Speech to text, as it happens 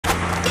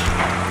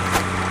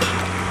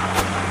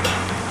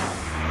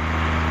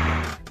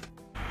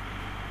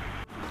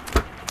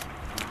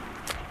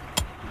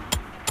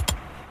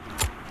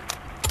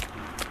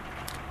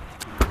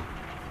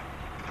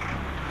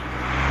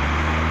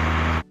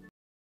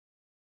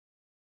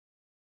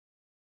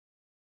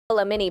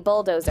A mini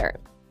bulldozer.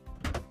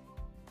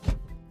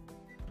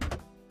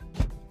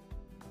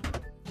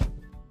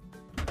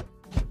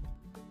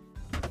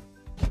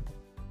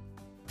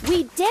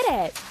 We did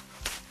it!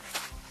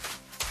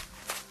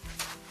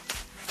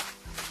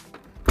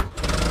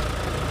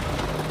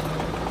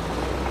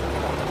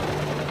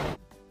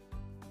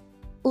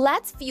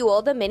 Let's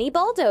fuel the mini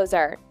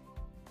bulldozer.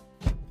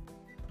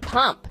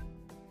 Pump.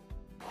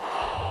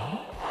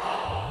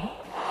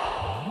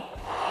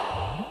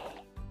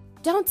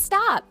 Don't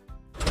stop.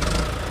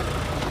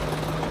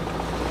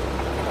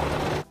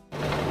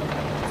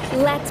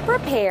 Let's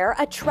prepare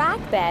a track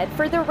bed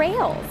for the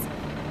rails.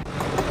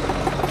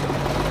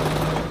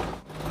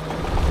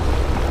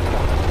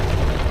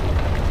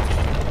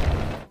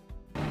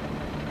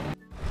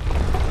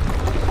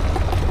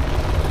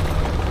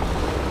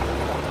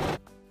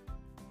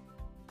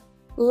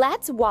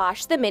 Let's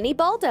wash the mini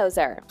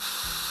bulldozer.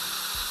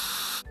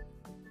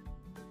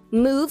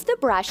 Move the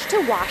brush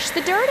to wash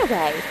the dirt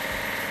away.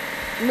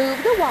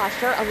 Move the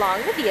washer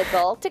along the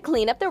vehicle to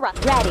clean up the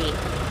rust. Ready.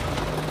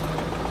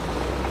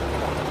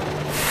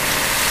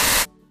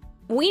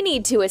 We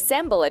need to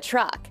assemble a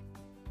truck.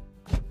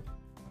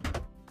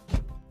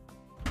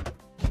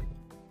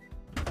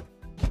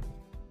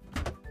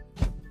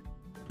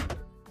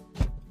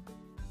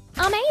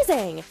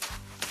 Amazing!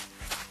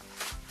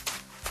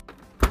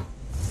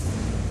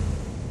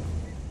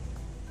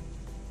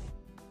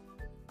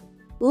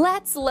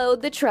 Let's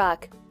load the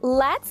truck.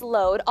 Let's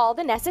load all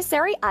the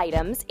necessary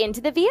items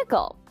into the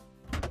vehicle.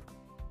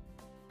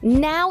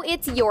 Now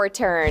it's your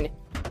turn.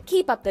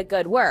 Keep up the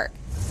good work.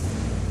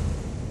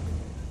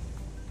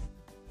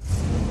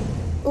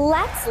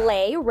 Let's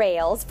lay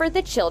rails for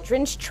the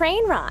children's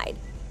train ride.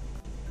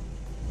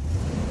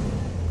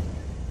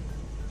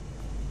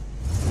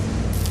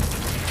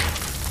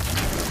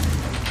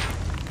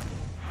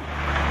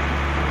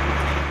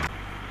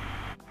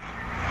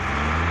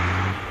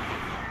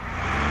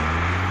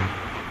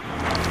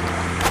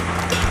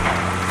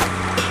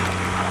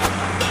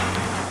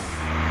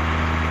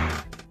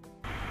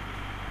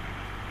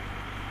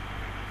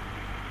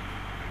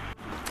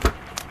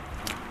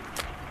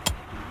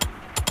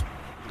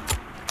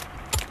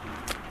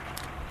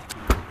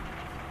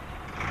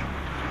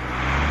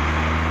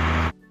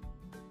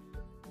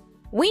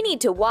 We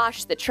need to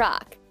wash the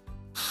truck.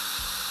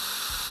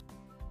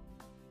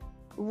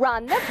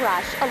 Run the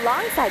brush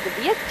alongside the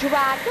vehicle.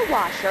 Drag the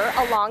washer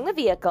along the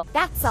vehicle.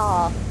 That's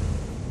all.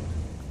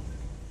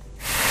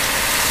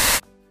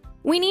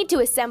 We need to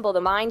assemble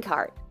the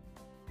minecart.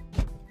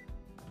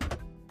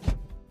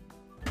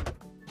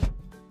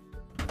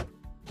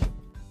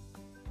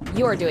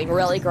 You're doing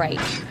really great.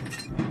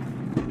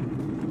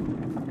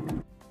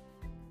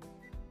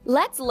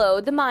 Let's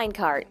load the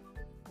minecart.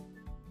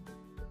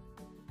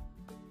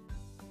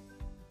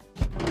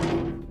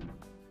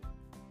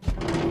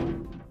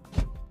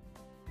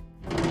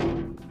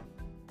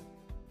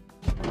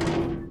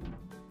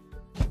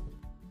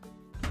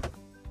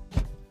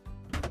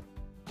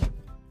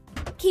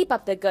 Keep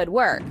up the good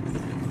work.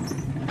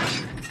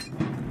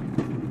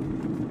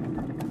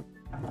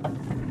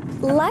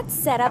 Let's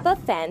set up a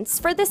fence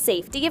for the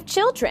safety of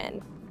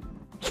children.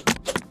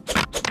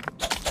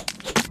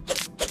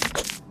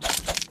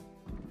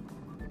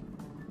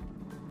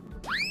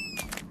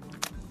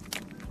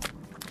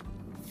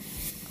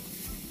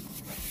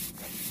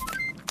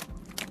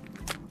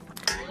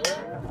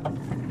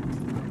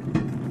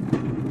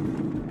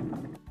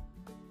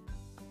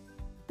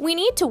 We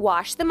need to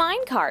wash the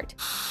minecart.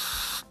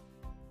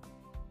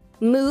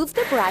 Move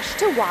the brush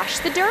to wash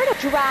the dirt.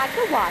 Drag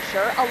the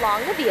washer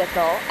along the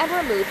vehicle and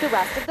remove the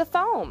rest of the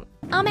foam.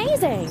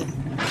 Amazing!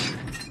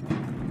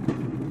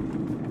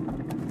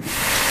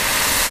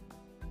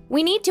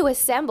 We need to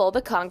assemble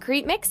the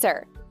concrete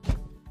mixer.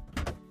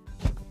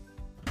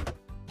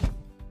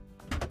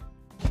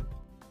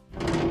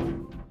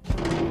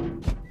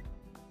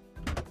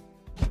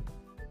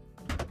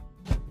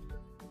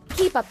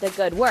 Keep up the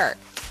good work.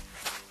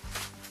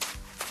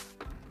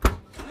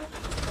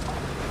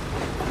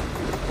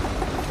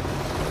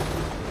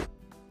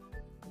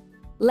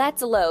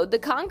 Let's load the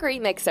concrete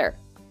mixer.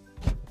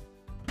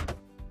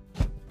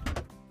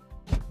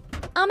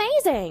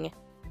 Amazing!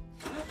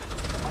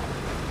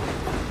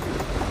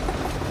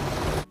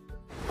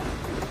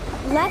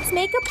 Let's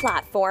make a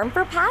platform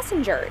for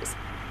passengers.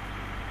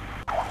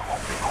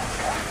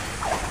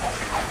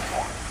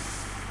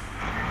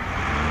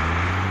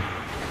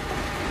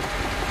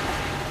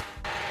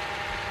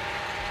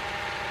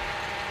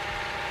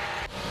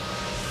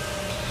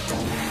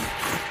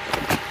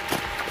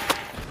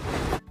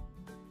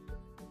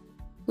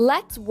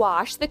 Let's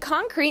wash the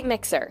concrete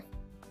mixer.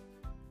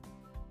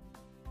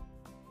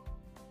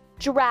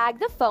 Drag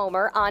the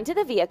foamer onto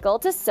the vehicle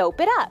to soap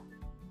it up.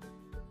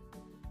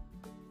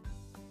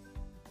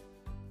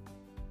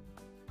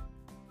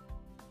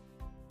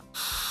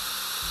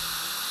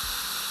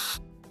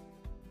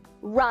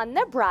 Run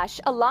the brush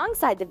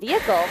alongside the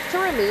vehicle to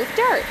remove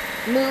dirt.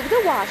 Move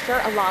the washer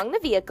along the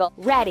vehicle.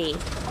 Ready.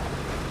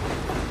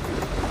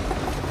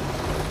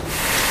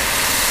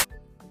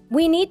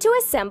 We need to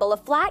assemble a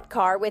flat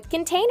car with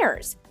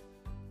containers.